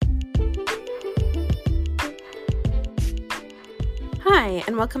Hi,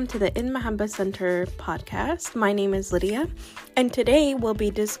 and welcome to the In Mahamba Center podcast. My name is Lydia, and today we'll be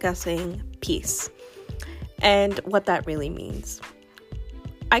discussing peace and what that really means.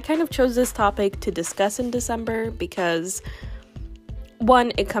 I kind of chose this topic to discuss in December because,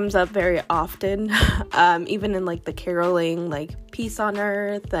 one, it comes up very often, even in like the caroling, like peace on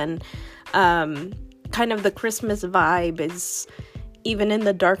earth, and kind of the Christmas vibe is even in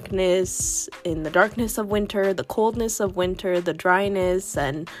the darkness of winter, the coldness of winter, the dryness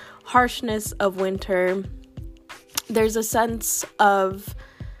and harshness of winter, there's a sense of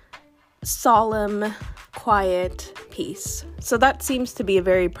solemn, quiet peace. So that seems to be a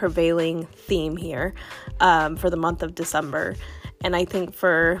very prevailing theme here for the month of December. And I think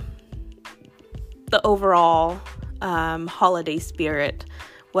for the overall holiday spirit,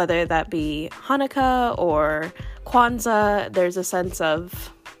 whether that be Hanukkah or Kwanzaa, there's a sense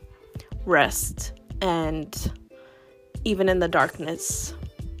of rest, and even in the darkness,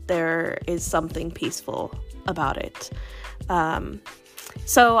 there is something peaceful about it.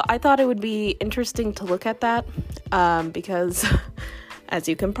 So I thought it would be interesting to look at that because, as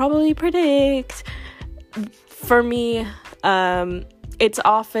you can probably predict, for me, it's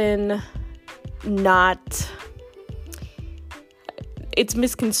often not... It's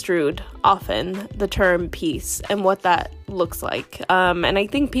misconstrued often, the term peace and what that looks like. And I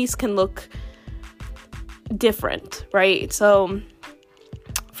think peace can look different, right? So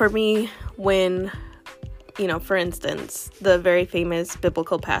for me, when, for instance, the very famous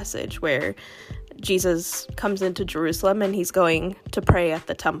biblical passage where Jesus comes into Jerusalem and he's going to pray at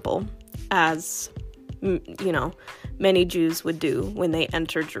the temple, as, many Jews would do when they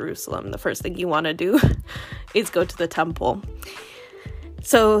enter Jerusalem. The first thing you want to do is go to the temple.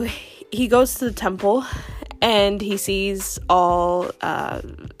 So he goes to the temple and he sees all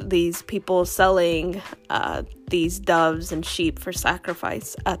these people selling these doves and sheep for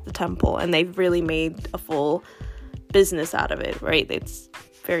sacrifice at the temple. And they've really made a full business out of it, right? It's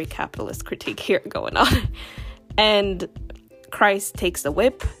very capitalist critique here going on. And Christ takes the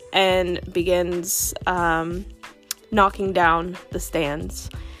whip and begins knocking down the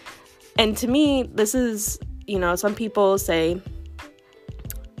stands. And to me, this is, some people say,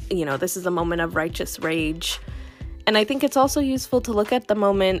 this is a moment of righteous rage. And I think it's also useful to look at the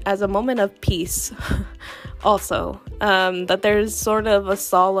moment as a moment of peace also. That there's sort of a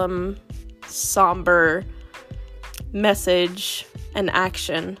solemn, somber message and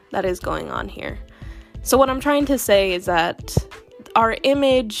action that is going on here. So what I'm trying to say is that our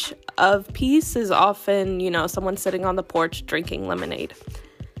image of peace is often, someone sitting on the porch drinking lemonade.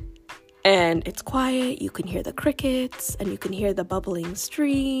 And it's quiet, you can hear the crickets, and you can hear the bubbling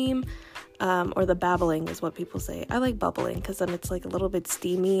stream, or the babbling is what people say. I like bubbling, because then it's like a little bit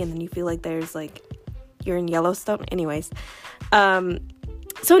steamy, and then you feel like you're in Yellowstone. Anyways, the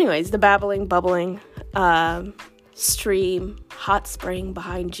babbling, bubbling, stream, hot spring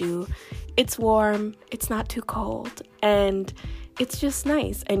behind you. It's warm, it's not too cold, and it's just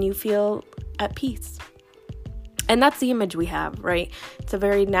nice, and you feel at peace. And that's the image we have, right? It's a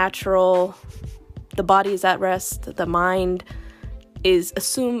very natural, the body is at rest, the mind is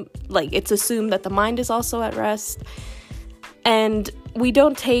assumed that the mind is also at rest. And we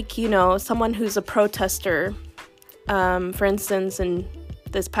don't take, someone who's a protester, for instance, in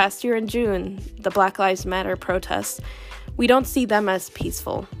this past year in June, the Black Lives Matter protests, we don't see them as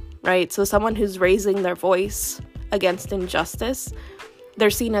peaceful, right? So someone who's raising their voice against injustice, they're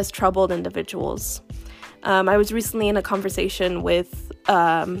seen as troubled individuals. I was recently in a conversation with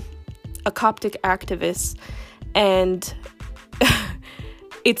a Coptic activist, and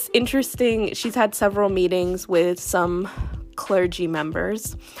it's interesting. She's had several meetings with some clergy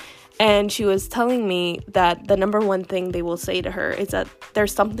members, and she was telling me that the number one thing they will say to her is that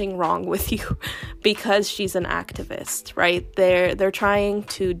there's something wrong with you because she's an activist, right? They're trying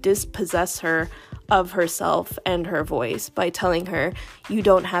to dispossess her of herself and her voice by telling her you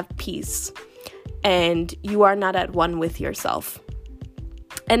don't have peace. And you are not at one with yourself.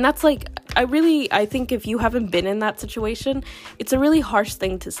 And that's I think if you haven't been in that situation, it's a really harsh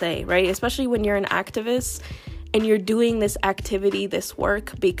thing to say, right? Especially when you're an activist and you're doing this activity, this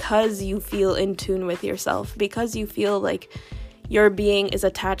work, because you feel in tune with yourself, because you feel like your being is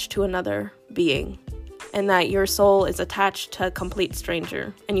attached to another being, and that your soul is attached to a complete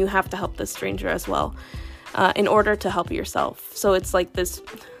stranger, and you have to help this stranger as well in order to help yourself. So it's like this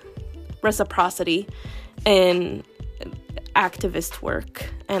reciprocity in activist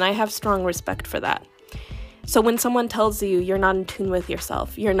work, and I have strong respect for that. So when someone tells you you're not in tune with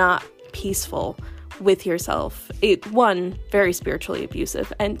yourself, you're not peaceful with yourself, one, very spiritually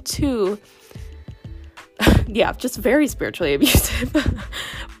abusive, and two, yeah, just very spiritually abusive.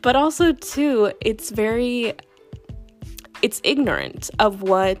 But also too, it's ignorant of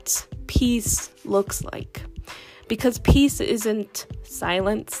what peace looks like, because peace isn't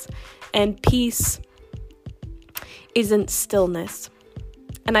silence, and peace isn't stillness.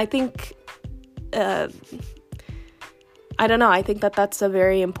 And I think, I think that that's a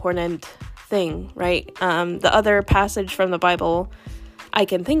very important thing, right? The other passage from the Bible I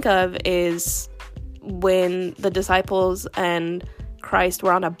can think of is when the disciples and Christ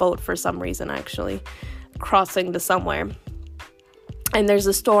were on a boat for some reason, actually, crossing to somewhere. And there's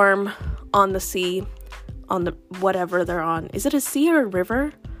a storm on the sea, on the whatever they're on. Is it a sea or a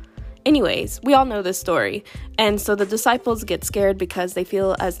river? Anyways, we all know this story. And so the disciples get scared because they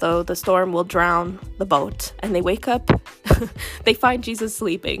feel as though the storm will drown the boat. And they wake up, they find Jesus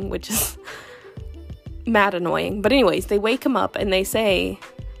sleeping, which is mad annoying. But anyways, they wake him up and they say,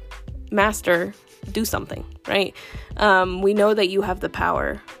 Master, do something, right? We know that you have the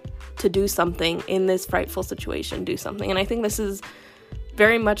power to do something in this frightful situation, do something. And I think this is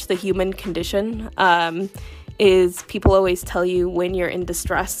very much the human condition, is people always tell you when you're in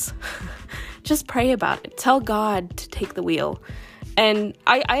distress, just pray about it. Tell God to take the wheel. And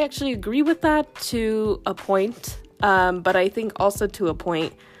I actually agree with that to a point, but I think also to a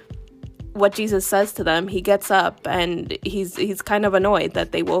point, what Jesus says to them, he gets up and he's kind of annoyed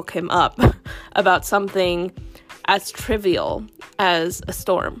that they woke him up about something as trivial as a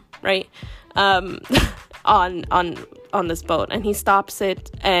storm, right? On this boat, and he stops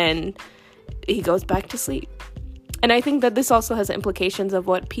it and he goes back to sleep. And I think that this also has implications of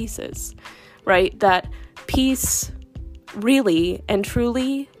what peace is, right? That peace really and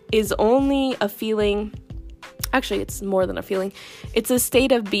truly is only a feeling. Actually, it's more than a feeling. It's a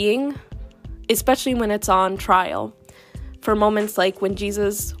state of being, especially when it's on trial. For moments like when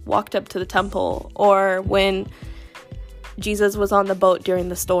Jesus walked up to the temple, or when Jesus was on the boat during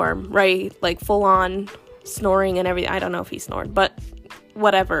the storm, right? Like full on snoring and everything. I don't know if he snored, but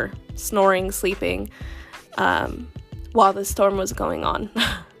whatever. Snoring, sleeping, while the storm was going on.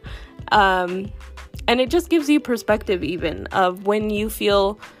 And it just gives you perspective even of when you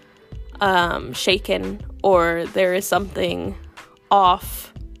feel shaken, or there is something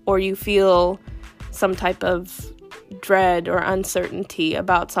off, or you feel some type of dread or uncertainty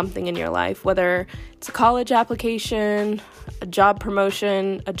about something in your life, whether it's a college application, a job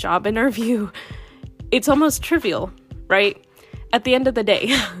promotion, a job interview. It's almost trivial, right? At the end of the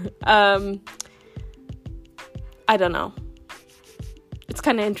day. I don't know. It's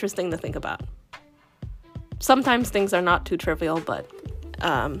kind of interesting to think about. Sometimes things are not too trivial, but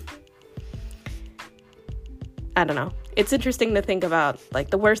I don't know. It's interesting to think about, like,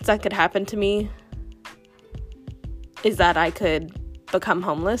 the worst that could happen to me is that I could become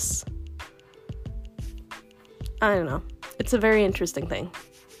homeless. I don't know. It's a very interesting thing.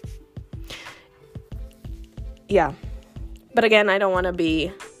 Yeah. But again, I don't want to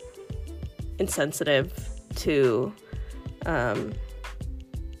be insensitive to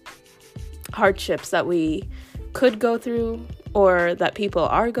hardships that we could go through or that people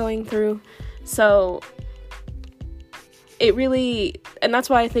are going through. So it really, and that's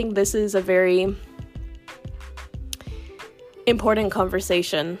why I think this is a very important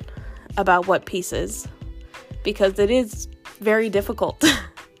conversation about what peace is, because it is very difficult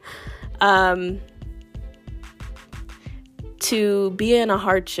to be in a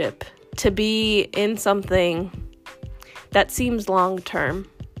hardship, to be in something that seems long-term,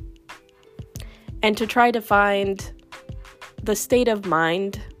 and to try to find the state of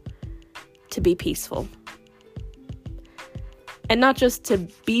mind to be peaceful. And not just to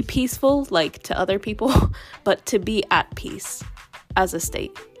be peaceful, like to other people, but to be at peace as a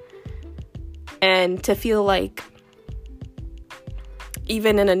state. And to feel like,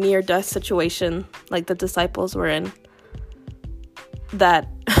 even in a near-death situation like the disciples were in, that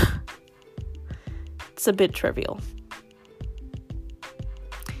it's a bit trivial.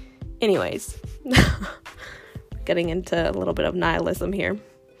 Anyways, getting into a little bit of nihilism here.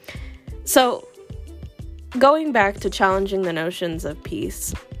 So, going back to challenging the notions of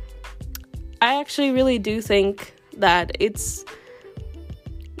peace, I actually really do think that it's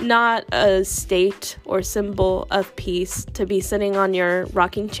not a state or symbol of peace to be sitting on your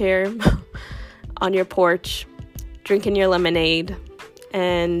rocking chair on your porch, drinking your lemonade,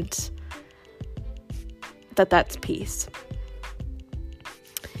 and that's peace.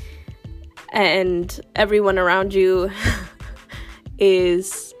 And everyone around you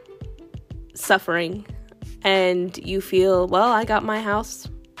is suffering, and you feel, well, I got my house,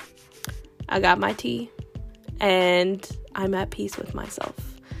 I got my tea, and I'm at peace with myself.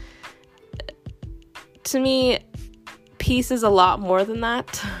 to me, peace is a lot more than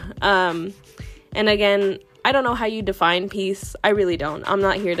that. And again, I don't know how you define peace. I really don't. I'm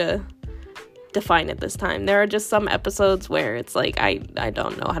not here to define it this time. There are just some episodes where it's like, I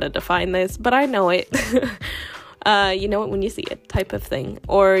don't know how to define this, but I know it. You know it when you see it, type of thing.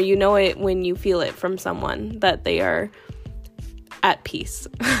 Or you know it when you feel it from someone, that they are at peace.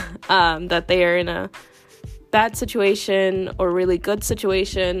 That they are in a bad situation or really good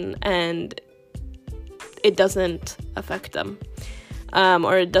situation, and it doesn't affect them.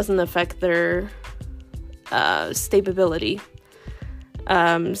 Or it doesn't affect their stability.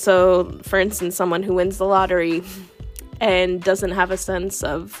 So, for instance, someone who wins the lottery and doesn't have a sense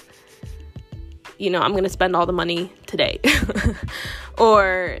of, I'm going to spend all the money today.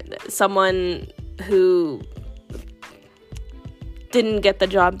 Or someone who didn't get the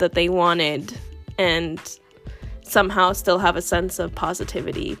job that they wanted and somehow still have a sense of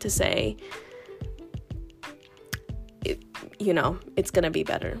positivity to say, it's going to be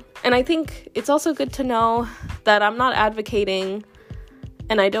better. And I think it's also good to know that I'm not advocating,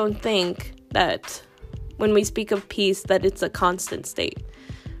 and I don't think that when we speak of peace, that it's a constant state,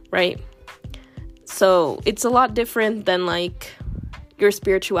 right? So it's a lot different than like your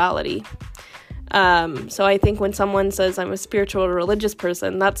spirituality. So I think when someone says I'm a spiritual or religious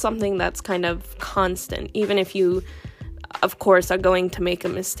person, that's something that's kind of constant. Even if you, of course, are going to make a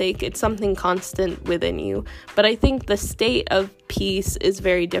mistake, it's something constant within you. But I think the state of peace is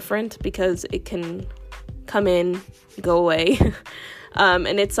very different because it can come in, go away.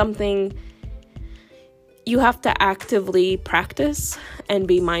 And it's something you have to actively practice and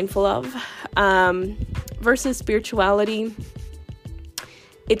be mindful of. Versus spirituality,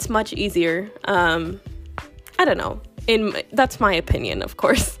 it's much easier. I don't know. That's my opinion, of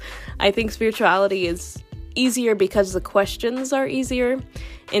course. I think spirituality is easier because the questions are easier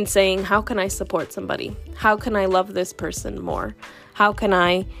in saying, how can I support somebody? How can I love this person more? How can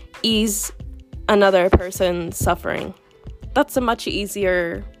I ease another person's suffering? That's a much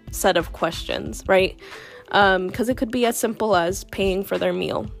easier set of questions, right? Because it could be as simple as paying for their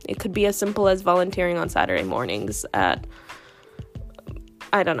meal. It could be as simple as volunteering on Saturday mornings at,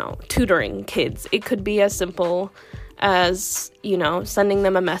 tutoring kids. It could be as simple as, sending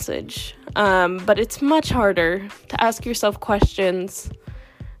them a message. But it's much harder to ask yourself questions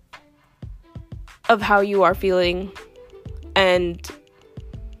of how you are feeling and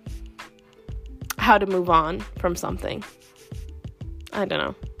how to move on from something. I don't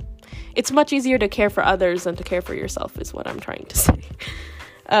know. It's much easier to care for others than to care for yourself, is what I'm trying to say.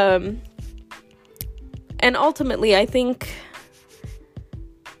 And ultimately, I think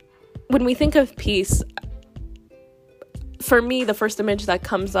when we think of peace, for me, the first image that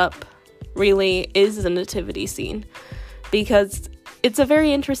comes up really is the nativity scene, because it's a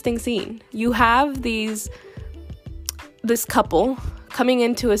very interesting scene. You have this couple coming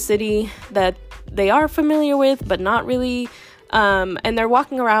into a city that they are familiar with, but not really. And they're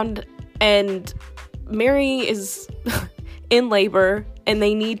walking around, and Mary is in labor, and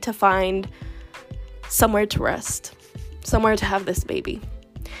they need to find somewhere to rest, somewhere to have this baby.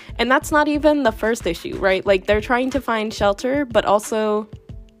 And that's not even the first issue, right? Like, they're trying to find shelter, but also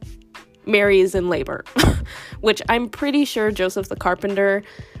Mary is in labor, which I'm pretty sure Joseph the carpenter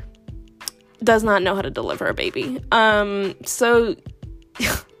does not know how to deliver a baby. So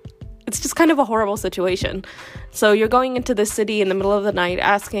it's just kind of a horrible situation. So you're going into the city in the middle of the night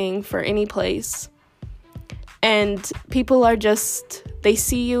asking for any place, and people are they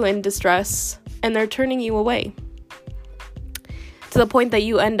see you in distress and they're turning you away, to the point that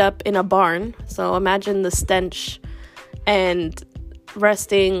you end up in a barn. So imagine the stench and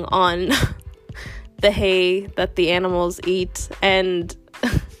resting on the hay that the animals eat and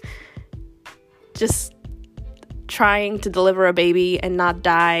just trying to deliver a baby and not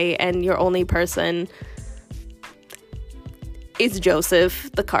die, and your only person is Joseph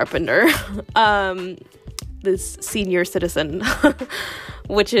the carpenter, this senior citizen,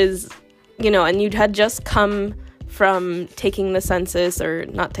 which is, and you had just come from taking the census, or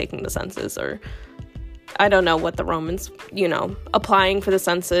not taking the census, or I don't know what the Romans, applying for the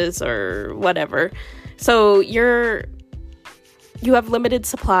census or whatever. So you have limited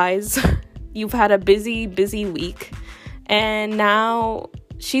supplies. You've had a busy week, and now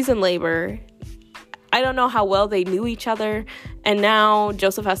she's in labor. I don't know how well they knew each other, and now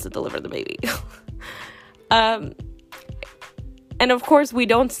Joseph has to deliver the baby. And of course, we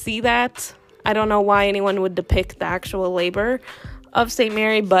don't see that. I don't know why anyone would depict the actual labor of St.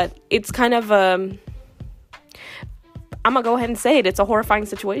 Mary, but it's kind of I'm gonna go ahead and say it. It's a horrifying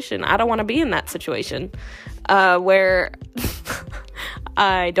situation. I don't want to be in that situation where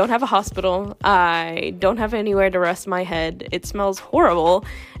I don't have a hospital. I don't have anywhere to rest my head. It smells horrible.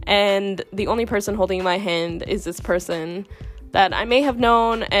 And the only person holding my hand is this person that I may have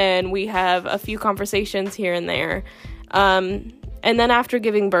known, and we have a few conversations here and there. And then after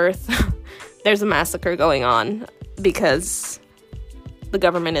giving birth, there's a massacre going on because the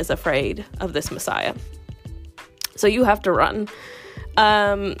government is afraid of this Messiah. So you have to run.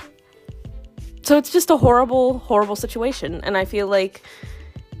 So it's just a horrible, horrible situation. And I feel like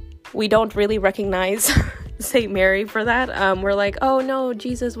we don't really recognize St. Mary for that. We're like, oh no,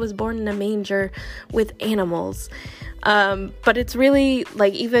 Jesus was born in a manger with animals. But it's really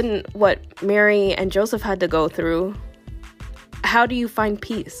like even what Mary and Joseph had to go through. How do you find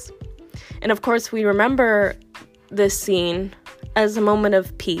peace? And of course, we remember this scene as a moment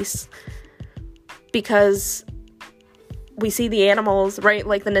of peace because we see the animals, right?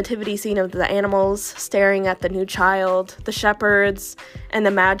 Like the nativity scene of the animals staring at the new child, the shepherds and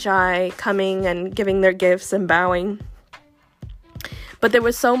the magi coming and giving their gifts and bowing. But there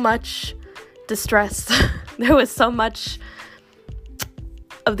was so much distress. There was so much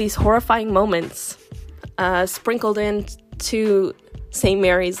of these horrifying moments sprinkled into St.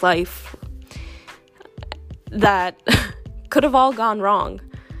 Mary's life that could have all gone wrong.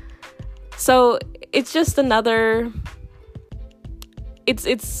 So it's just another...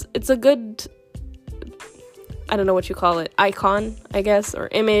 It's a good, I don't know what you call it, icon, I guess, or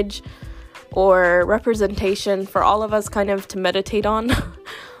image or representation for all of us kind of to meditate on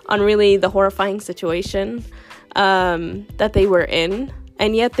really the horrifying situation that they were in.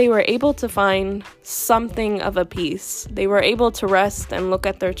 And yet they were able to find something of a peace. They were able to rest and look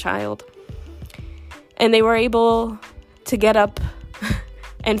at their child. And they were able to get up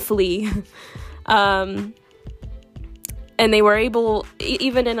and flee. And they were able,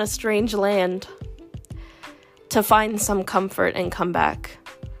 even in a strange land, to find some comfort and come back,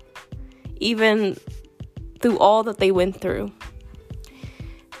 even through all that they went through.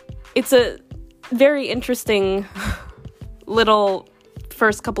 It's a very interesting little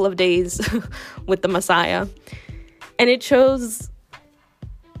first couple of days with the Messiah. And it shows,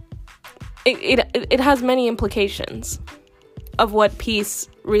 it has many implications of what peace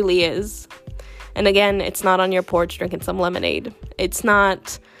really is. And again, it's not on your porch drinking some lemonade. It's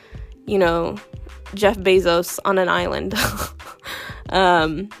not, Jeff Bezos on an island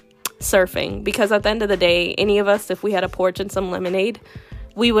surfing. Because at the end of the day, any of us, if we had a porch and some lemonade,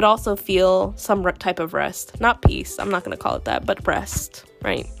 we would also feel some type of rest. Not peace, I'm not going to call it that, but rest,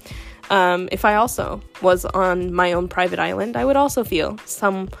 right? If I also was on my own private island, I would also feel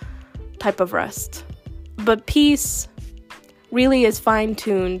some type of rest. But peace really is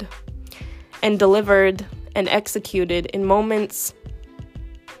fine-tuned and delivered and executed in moments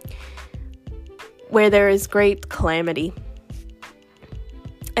where there is great calamity.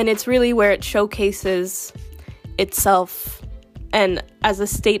 And it's really where it showcases itself and as a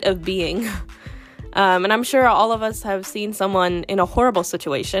state of being. And I'm sure all of us have seen someone in a horrible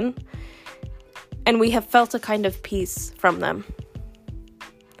situation, and we have felt a kind of peace from them.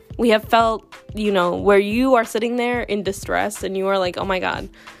 We have felt, where you are sitting there in distress and you are like, oh my God,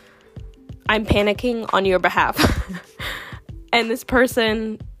 I'm panicking on your behalf. And this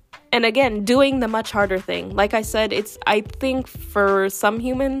person, and again, doing the much harder thing. Like I said, I think for some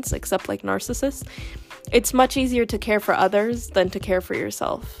humans, except like narcissists, it's much easier to care for others than to care for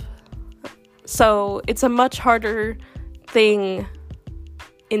yourself. So it's a much harder thing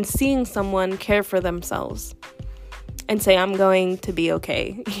in seeing someone care for themselves and say, I'm going to be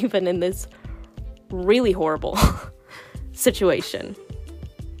okay, even in this really horrible situation.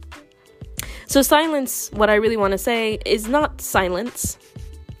 So silence, what I really want to say, is not silence.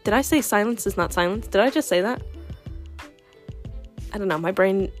 Did I say silence is not silence? Did I just say that? I don't know. My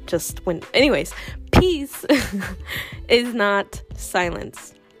brain just went. Anyways, peace is not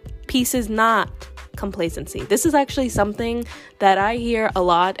silence. Peace is not complacency. This is actually something that I hear a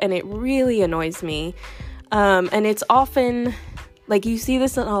lot, and it really annoys me. And it's often, like, you see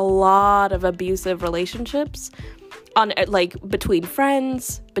this in a lot of abusive relationships, between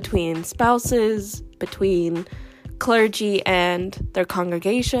friends, between spouses, between clergy and their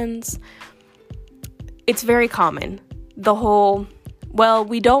congregations. It's very common. The whole, well,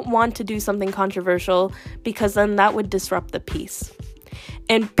 we don't want to do something controversial because then that would disrupt the peace.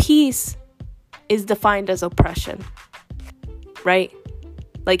 And peace is defined as oppression, right?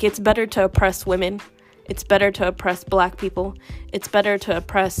 Like, it's better to oppress women. It's better to oppress Black people. It's better to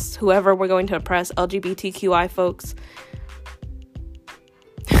oppress whoever we're going to oppress, LGBTQI folks.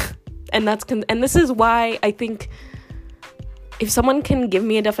 And this is why I think if someone can give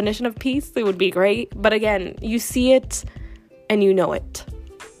me a definition of peace, it would be great. But again, you see it and you know it.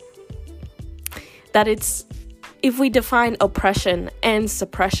 that if we define oppression and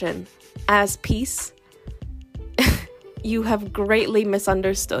suppression as peace, you have greatly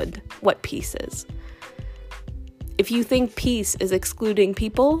misunderstood what peace is. If you think peace is excluding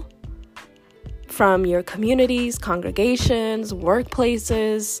people from your communities, congregations,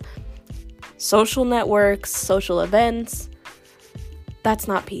 workplaces, social networks, social events, that's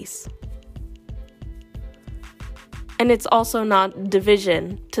not peace. And it's also not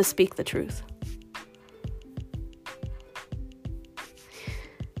division to speak the truth.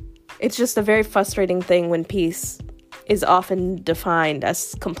 It's just a very frustrating thing when peace is often defined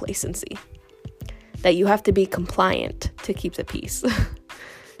as complacency. That you have to be compliant to keep the peace.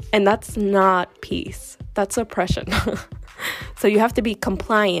 And that's not peace. That's oppression. So you have to be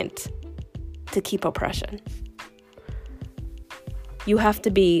compliant to keep oppression. You have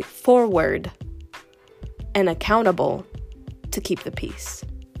to be forward and accountable to keep the peace.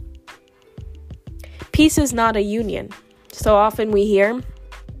 Peace is not a union. So often we hear,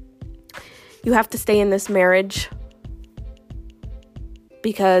 you have to stay in this marriage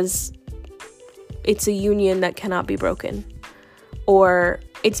because it's a union that cannot be broken. Or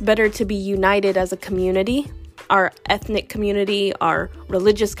it's better to be united as a community, our ethnic community, our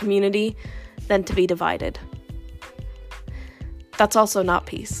religious community, than to be divided. That's also not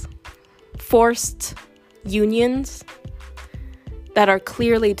peace. Forced unions that are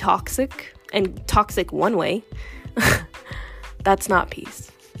clearly toxic, and toxic one way, that's not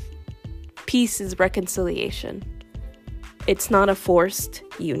peace. Peace is reconciliation. It's not a forced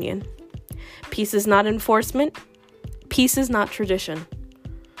union. Peace is not enforcement. Peace is not tradition.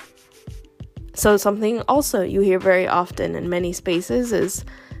 So something also you hear very often in many spaces is,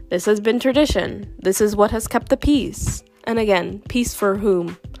 this has been tradition. This is what has kept the peace. And again, peace for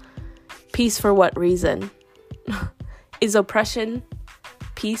whom? Peace for what reason? Is oppression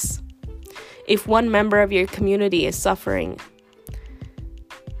peace? If one member of your community is suffering,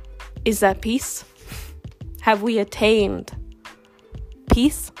 is that peace? Have we attained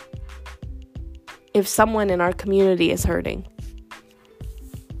peace? If someone in our community is hurting.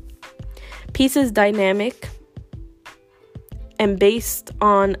 Peace is dynamic and based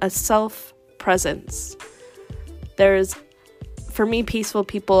on a self-presence. For me, peaceful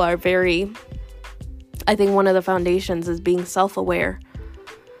people are I think one of the foundations is being self-aware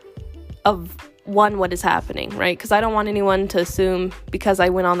of what is happening, right? Because I don't want anyone to assume, because I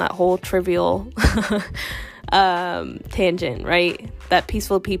went on that whole trivial tangent, right? That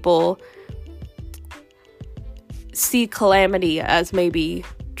peaceful people see calamity as maybe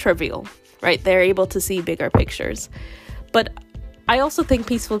trivial, right? They're able to see bigger pictures. But I also think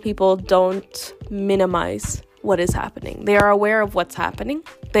peaceful people don't minimize what is happening. They are aware of what's happening.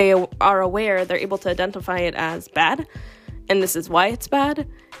 They are aware, they're able to identify it as bad, and this is why it's bad,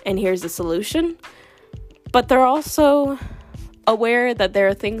 and here's the solution. But they're also aware that there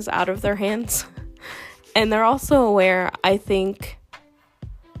are things out of their hands. And they're also aware, I think,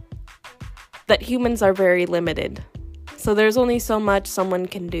 that humans are very limited. So there's only so much someone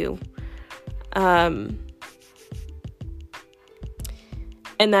can do. And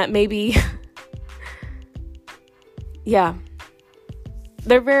that maybe, yeah,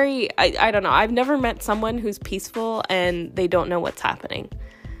 they're very, I don't know. I've never met someone who's peaceful and they don't know what's happening,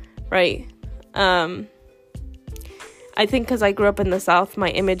 right? I think because I grew up in the South, my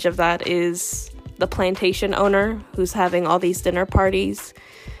image of that is the plantation owner who's having all these dinner parties.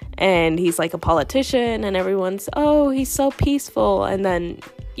 And he's like a politician and everyone's, oh, he's so peaceful. And then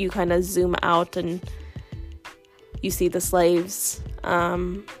you kind of zoom out and you see the slaves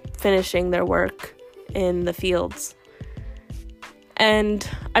finishing their work in the fields. And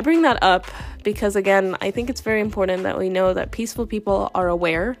I bring that up because, again, I think it's very important that we know that peaceful people are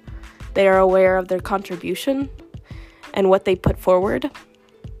aware. They are aware of their contribution and what they put forward.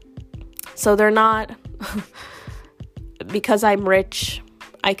 So they're not, because I'm rich,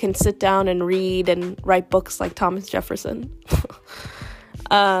 I can sit down and read and write books like Thomas Jefferson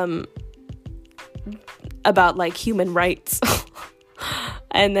about like human rights.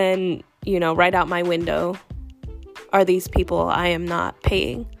 And then, right out my window are these people I am not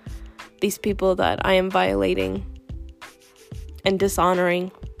paying, these people that I am violating and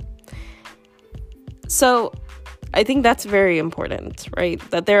dishonoring. So I think that's very important, right?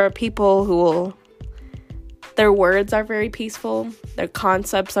 That there are people their words are very peaceful, their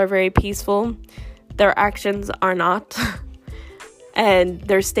concepts are very peaceful, their actions are not, and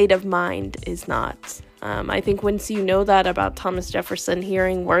their state of mind is not. I think once you know that about Thomas Jefferson,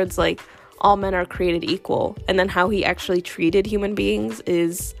 hearing words like all men are created equal, and then how he actually treated human beings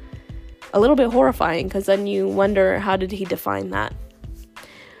is a little bit horrifying, because then you wonder, how did he define that?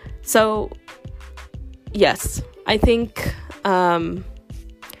 So yes, I think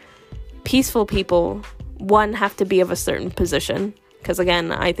peaceful people, one, have to be of a certain position. Because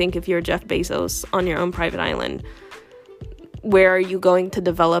again, I think if you're Jeff Bezos on your own private island, where are you going to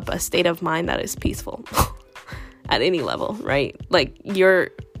develop a state of mind that is peaceful at any level, right? Like, your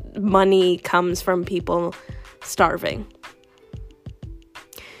money comes from people starving.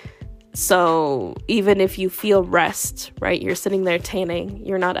 So even if you feel rest, right, you're sitting there tanning,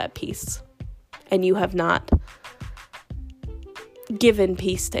 you're not at peace. And you have not given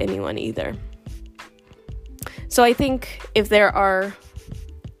peace to anyone either. So I think if there are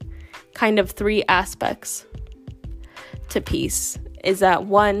kind of three aspects to peace, is that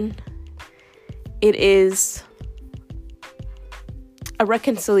one, it is a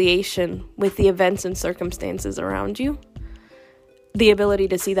reconciliation with the events and circumstances around you. The ability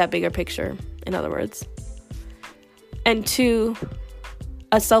to see that bigger picture, in other words. And two,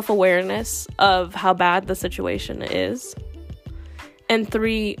 a self-awareness of how bad the situation is. And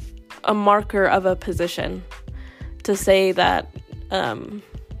three, a marker of a position to say that, again,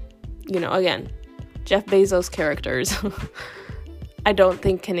 Jeff Bezos characters, I don't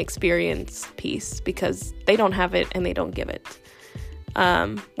think can experience peace because they don't have it and they don't give it,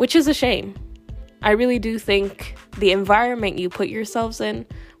 which is a shame. I really do think the environment you put yourselves in,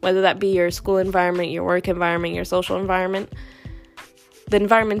 whether that be your school environment, your work environment, your social environment, the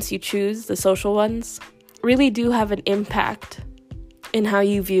environments you choose, the social ones, really do have an impact in how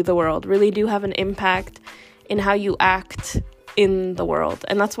you view the world, really do have an impact in how you act in the world.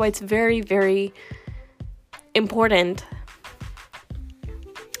 And that's why it's very, very important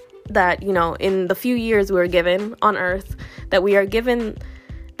that, in the few years we're given on earth, that we are given,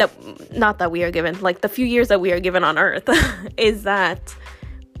 the few years that we are given on earth is that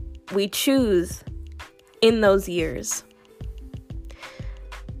we choose in those years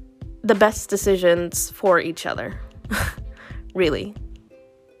the best decisions for each other. Really.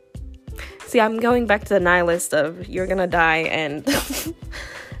 See, I'm going back to the nihilist of you're gonna die and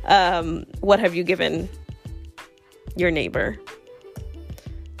what have you given your neighbor?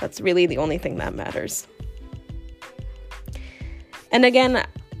 That's really the only thing that matters. And again,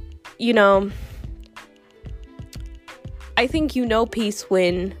 I think peace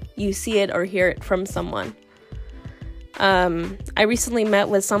when you see it or hear it from someone. I recently met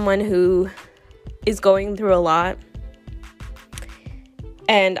with someone who is going through a lot,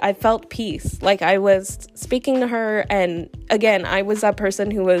 and I felt peace. Like, I was speaking to her, and again, I was that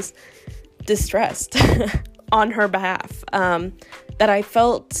person who was distressed on her behalf, that I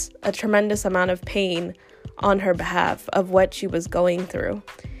felt a tremendous amount of pain on her behalf of what she was going through.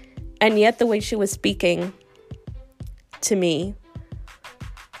 And yet the way she was speaking to me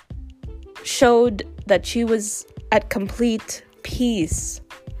showed that she was at complete peace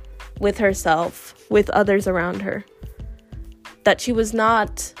with herself, with others around her. That she was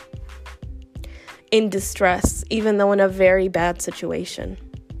not in distress, even though in a very bad situation.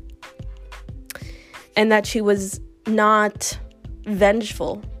 And that she was not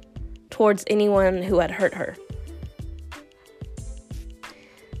vengeful towards anyone who had hurt her.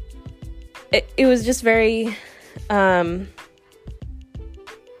 It was just very, it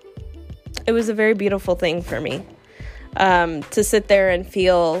was a very beautiful thing for me, to sit there and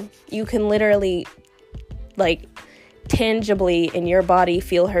feel, you can literally, tangibly in your body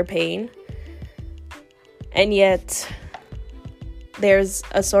feel her pain. And yet, there's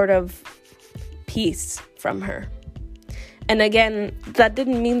a sort of peace from her. And again, that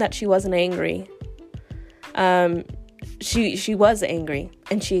didn't mean that she wasn't angry. She was angry,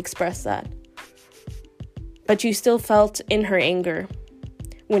 and she expressed that. But you still felt in her anger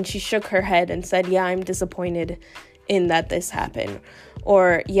when she shook her head and said, yeah, I'm disappointed in that this happened.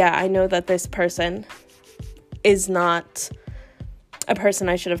 Or, yeah, I know that this person is not a person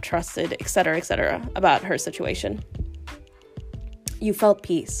I should have trusted, etc., about her situation. You felt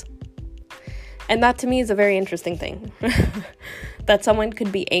peace. And that to me is a very interesting thing. That someone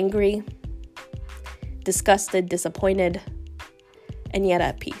could be angry, disgusted, disappointed, and yet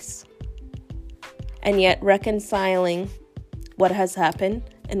at peace. And yet reconciling what has happened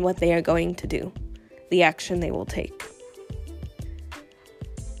and what they are going to do, the action they will take.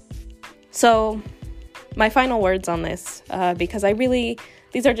 So, my final words on this, because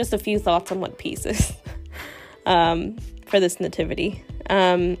these are just a few thoughts on what peace is for this nativity.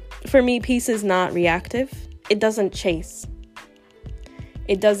 For me, peace is not reactive. It doesn't chase.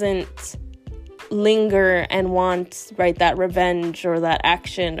 It doesn't linger and want, that revenge or that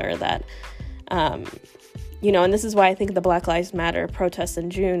action or that, and this is why I think the Black Lives Matter protests in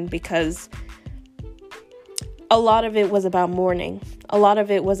June, because a lot of it was about mourning. A lot of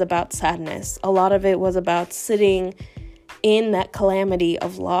it was about sadness. A lot of it was about sitting in that calamity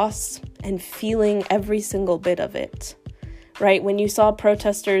of loss and feeling every single bit of it, right? When you saw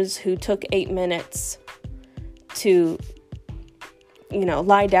protesters who took 8 minutes to,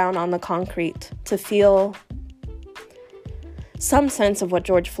 lie down on the concrete to feel some sense of what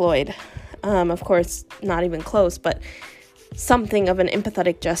George Floyd, of course, not even close, but something of an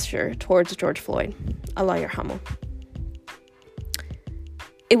empathetic gesture towards George Floyd. Allah yarhamu.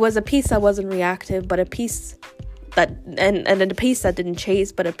 It was a piece that wasn't reactive, but a piece that, and a piece that didn't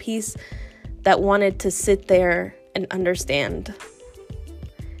chase, but a piece that wanted to sit there and understand.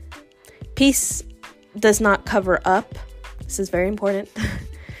 Peace does not cover up. This is very important.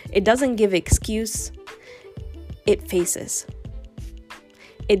 It doesn't give excuse. It faces.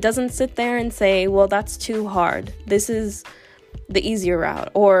 It doesn't sit there and say, well, that's too hard. This is the easier route,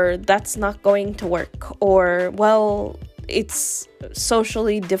 or that's not going to work, or, well, it's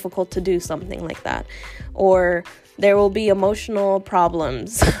socially difficult to do something like that, or there will be emotional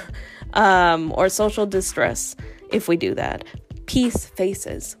problems or social distress if we do that. Peace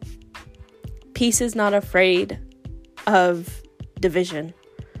faces. Peace is not afraid of division.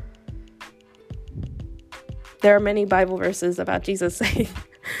 There are many Bible verses about Jesus saying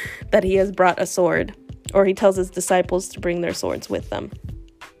that he has brought a sword, or he tells his disciples to bring their swords with them.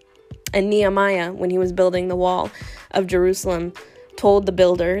 And Nehemiah, when he was building the wall of Jerusalem, told the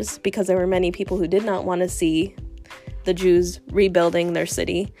builders, because there were many people who did not want to see the Jews rebuilding their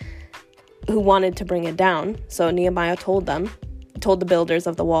city, who wanted to bring it down. So Nehemiah told the builders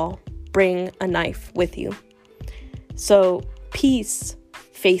of the wall, bring a knife with you. So peace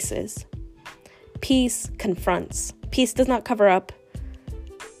faces. Peace confronts. Peace does not cover up.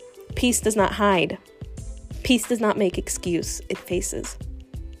 Peace does not hide. Peace does not make excuse. It faces.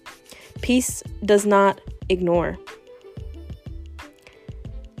 Peace does not ignore.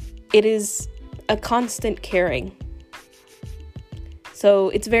 It is a constant caring. So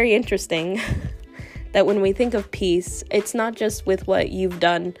it's very interesting that when we think of peace, it's not just with what you've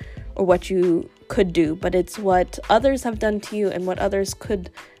done or what you could do, but it's what others have done to you and what others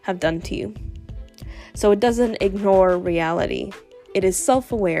could have done to you. So it doesn't ignore reality. It is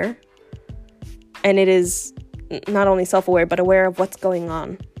self-aware, and it is not only self-aware, but aware of what's going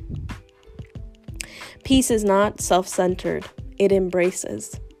on. Peace is not self-centered. It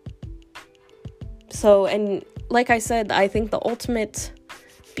embraces. So, and like I said, I think the ultimate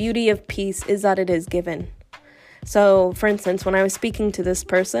beauty of peace is that it is given. So, for instance, when I was speaking to this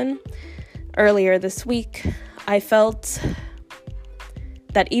person earlier this week, I felt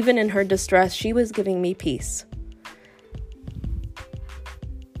that even in her distress, she was giving me peace.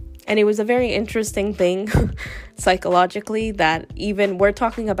 And it was a very interesting thing psychologically that even we're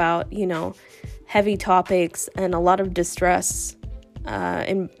talking about, heavy topics and a lot of distress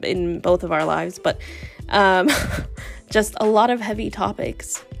in both of our lives, but just a lot of heavy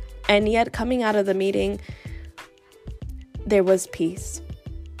topics. And yet coming out of the meeting, there was peace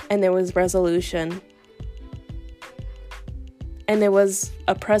and there was resolution and there was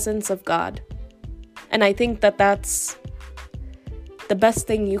a presence of God. And I think that that's the best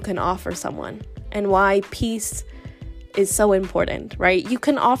thing you can offer someone, and why peace is so important, right? You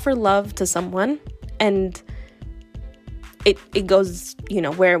can offer love to someone and it goes,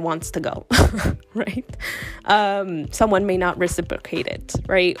 where it wants to go, right? Someone may not reciprocate it,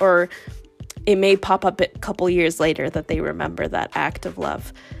 right? Or it may pop up a couple years later that they remember that act of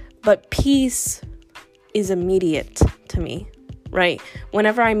love. But peace is immediate to me, right?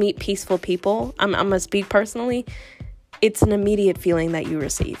 Whenever I meet peaceful people, I'm going to speak personally, it's an immediate feeling that you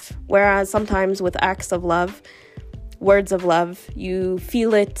receive. Whereas sometimes with acts of love, words of love, you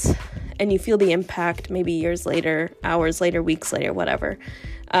feel it and you feel the impact maybe years later, hours later, weeks later, whatever.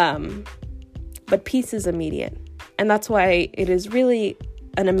 But peace is immediate. And that's why it is really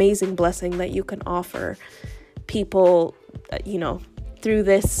an amazing blessing that you can offer people, through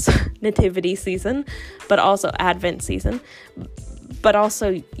this nativity season, but also Advent season, but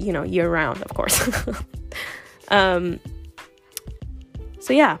also, year round, of course.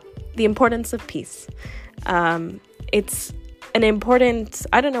 So yeah, the importance of peace. It's an important,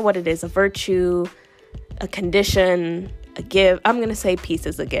 I don't know what it is, a virtue, a condition, a gift. I'm going to say peace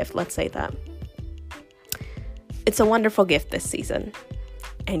is a gift. Let's say that. It's a wonderful gift this season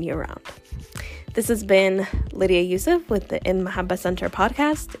and year round. This has been Lydia Yusuf with the In Mahabba Center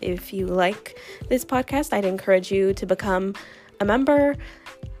podcast. If you like this podcast, I'd encourage you to become a member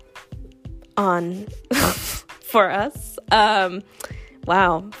for us.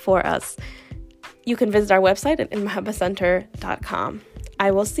 For us. You can visit our website at inmahabbacenter.com. I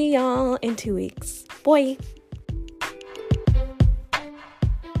will see y'all in 2 weeks. Bye.